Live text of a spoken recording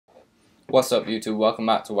What's up YouTube, welcome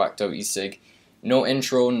back to Whacked Out eSig. No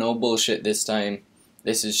intro, no bullshit this time.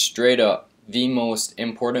 This is straight up the most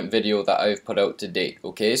important video that I've put out to date,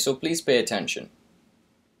 okay? So please pay attention.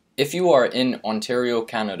 If you are in Ontario,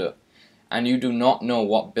 Canada, and you do not know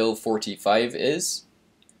what Bill 45 is,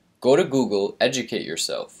 go to Google, educate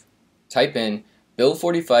yourself. Type in Bill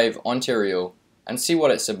 45 Ontario and see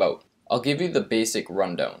what it's about. I'll give you the basic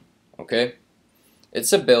rundown, okay?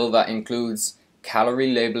 It's a bill that includes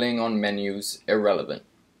calorie labeling on menus, irrelevant.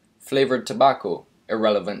 Flavored tobacco,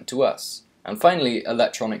 irrelevant to us. And finally,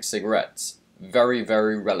 electronic cigarettes, very,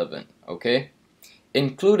 very relevant, okay?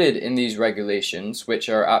 Included in these regulations, which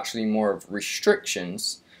are actually more of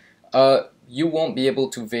restrictions, you won't be able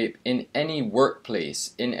to vape in any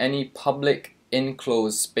workplace, in any public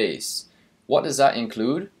enclosed space. What does that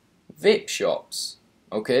include? Vape shops,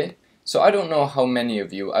 okay? So I don't know how many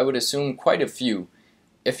of you, I would assume quite a few.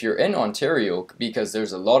 If you're in Ontario, because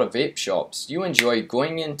there's a lot of vape shops, you enjoy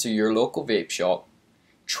going into your local vape shop,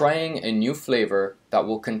 trying a new flavor that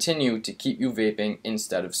will continue to keep you vaping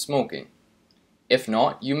instead of smoking. If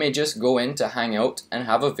not, you may just go in to hang out and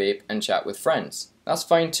have a vape and chat with friends. That's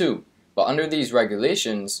fine too, but under these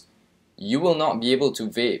regulations, you will not be able to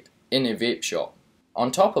vape in a vape shop.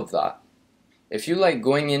 On top of that, if you like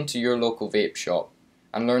going into your local vape shop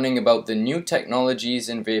and learning about the new technologies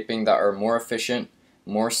in vaping that are more efficient,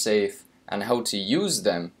 more safe, and how to use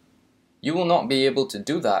them, you will not be able to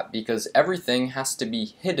do that because everything has to be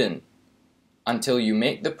hidden until you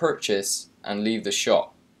make the purchase and leave the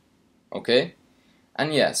shop. Okay?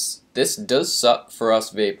 And yes, this does suck for us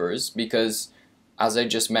vapors because, as I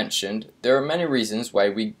just mentioned, there are many reasons why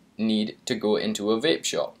we need to go into a vape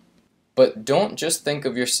shop. But don't just think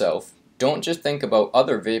of yourself, don't just think about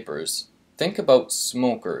other vapors, think about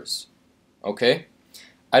smokers. Okay?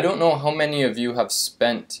 I don't know how many of you have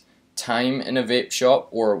spent time in a vape shop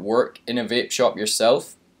or work in a vape shop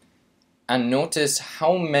yourself and notice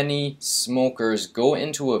how many smokers go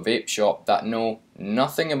into a vape shop that know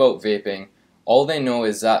nothing about vaping. All they know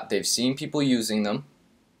is that they've seen people using them,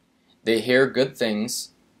 they hear good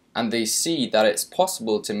things, and they see that it's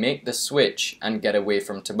possible to make the switch and get away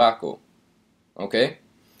from tobacco. Okay?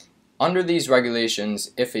 Under these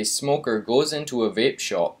regulations, if a smoker goes into a vape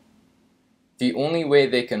shop, the only way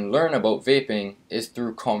they can learn about vaping is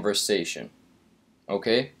through conversation,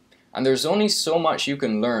 okay? And there's only so much you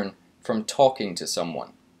can learn from talking to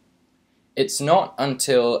someone. It's not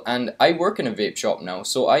until, and I work in a vape shop now,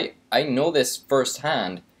 so I know this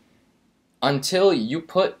firsthand, until you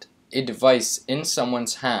put a device in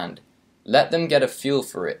someone's hand, let them get a feel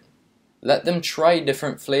for it, let them try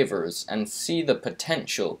different flavors and see the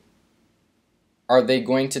potential, are they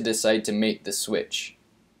going to decide to make the switch?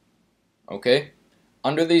 Okay?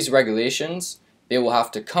 Under these regulations, they will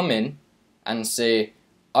have to come in and say,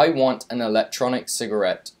 I want an electronic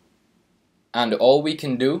cigarette. And all we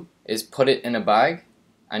can do is put it in a bag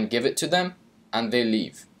and give it to them, and they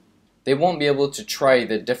leave. They won't be able to try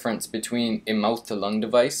the difference between a mouth-to-lung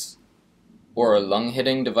device or a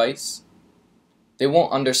lung-hitting device. They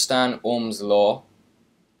won't understand Ohm's law.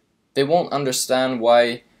 They won't understand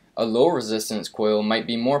why a low-resistance coil might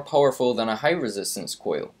be more powerful than a high-resistance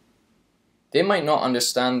coil. They might not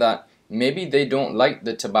understand that maybe they don't like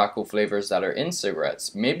the tobacco flavors that are in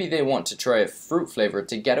cigarettes. Maybe they want to try a fruit flavor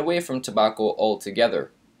to get away from tobacco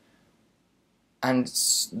altogether. And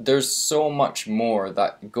there's so much more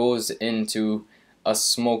that goes into a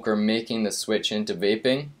smoker making the switch into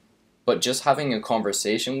vaping. But just having a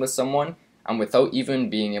conversation with someone and without even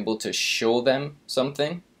being able to show them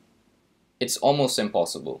something, it's almost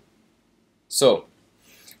impossible. So,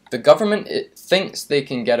 the government thinks they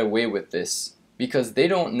can get away with this because they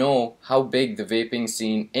don't know how big the vaping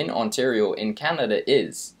scene in Ontario, in Canada,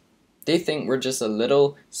 is. They think we're just a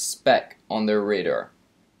little speck on their radar.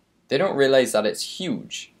 They don't realize that it's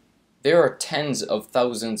huge. There are tens of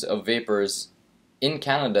thousands of vapors in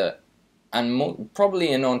Canada and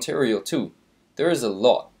probably in Ontario too. There is a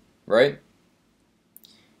lot, right?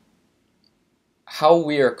 How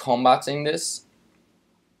we are combating this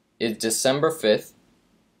is December 5th,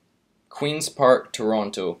 Queen's Park,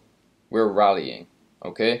 Toronto, we're rallying,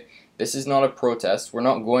 okay? This is not a protest. We're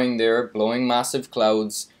not going there blowing massive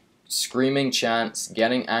clouds, screaming chants,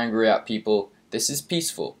 getting angry at people. This is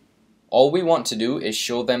peaceful. All we want to do is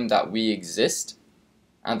show them that we exist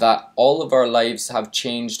and that all of our lives have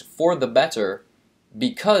changed for the better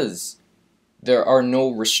because there are no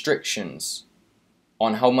restrictions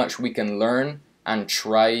on how much we can learn and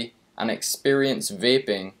try and experience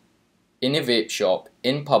vaping in a vape shop,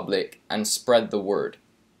 in public, and spread the word.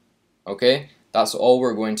 Okay? That's all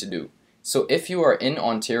we're going to do. So if you are in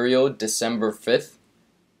Ontario December 5th,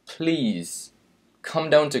 please come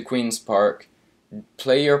down to Queen's Park,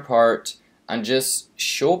 play your part, and just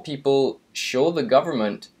show people, show the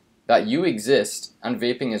government that you exist and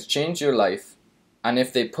vaping has changed your life. And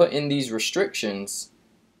if they put in these restrictions,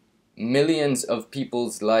 millions of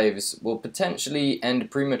people's lives will potentially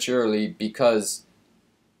end prematurely because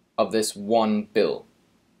of this one bill,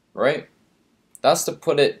 right? That's to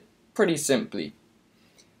put it pretty simply.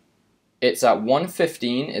 It's at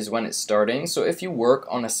 1:15 is when it's starting, so if you work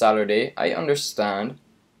on a Saturday, I understand,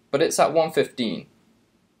 but it's at 1:15.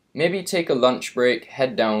 Maybe take a lunch break,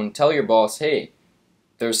 head down, tell your boss, hey,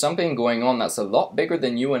 there's something going on that's a lot bigger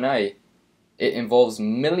than you and I. It involves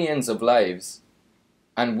millions of lives,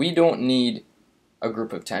 and we don't need a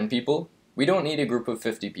group of 10 people. We don't need a group of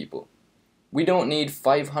 50 people. We don't need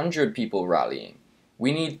 500 people rallying.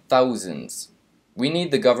 We need thousands. We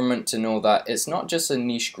need the government to know that it's not just a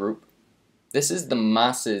niche group. This is the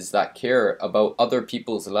masses that care about other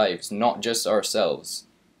people's lives, not just ourselves.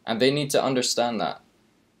 And they need to understand that.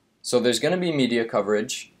 So there's going to be media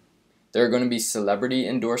coverage. There are going to be celebrity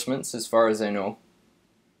endorsements, as far as I know.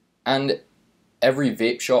 And every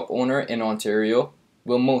vape shop owner in Ontario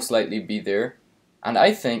will most likely be there. And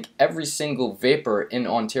I think every single vapor in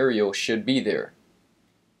Ontario should be there.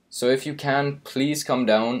 So if you can, please come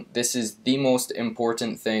down. This is the most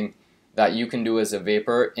important thing that you can do as a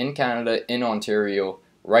vapor in Canada, in Ontario,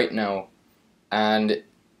 right now. And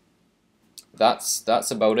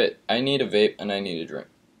that's about it. I need a vape and I need a drink.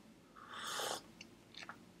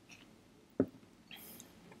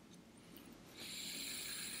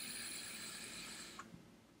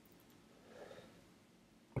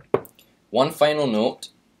 One final note.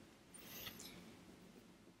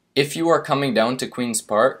 If you are coming down to Queen's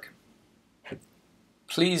Park,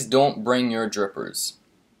 please don't bring your drippers.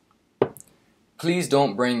 Please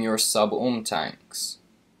don't bring your sub-ohm tanks.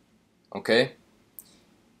 Okay?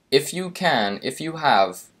 If you can, if you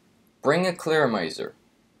have, bring a clearmizer.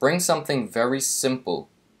 Bring something very simple.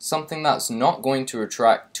 Something that's not going to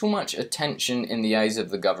attract too much attention in the eyes of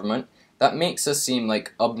the government. That makes us seem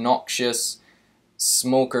like obnoxious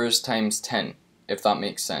smokers times 10, if that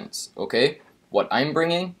makes sense. Okay? What I'm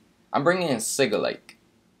bringing a cigarette.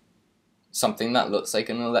 Something that looks like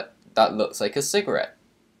a cigarette.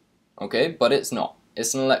 Okay, but it's not.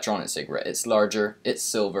 It's an electronic cigarette. It's larger, it's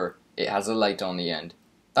silver, it has a light on the end.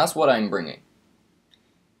 That's what I'm bringing.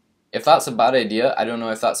 If that's a bad idea, I don't know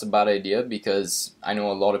if that's a bad idea, because I know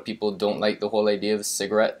a lot of people don't like the whole idea of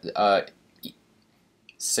cigarettes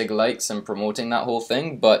and promoting that whole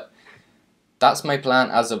thing, but that's my plan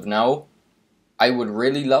as of now. I would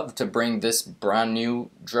really love to bring this brand new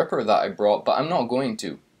dripper that I brought, but I'm not going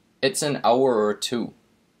to. It's an hour or two.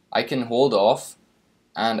 I can hold off,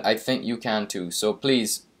 and I think you can too. So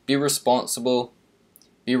please, be responsible,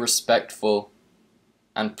 be respectful,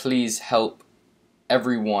 and please help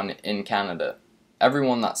everyone in Canada.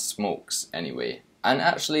 Everyone that smokes, anyway. And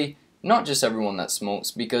actually, not just everyone that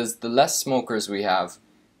smokes, because the less smokers we have,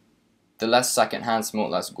 the less secondhand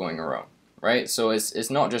smoke that's going around. Right? So it's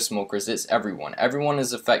not just smokers, it's everyone. Everyone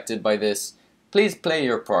is affected by this. Please play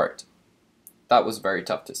your part. That was very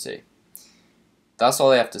tough to say. That's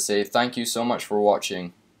all I have to say. Thank you so much for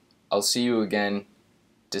watching. I'll see you again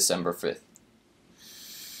December 5th.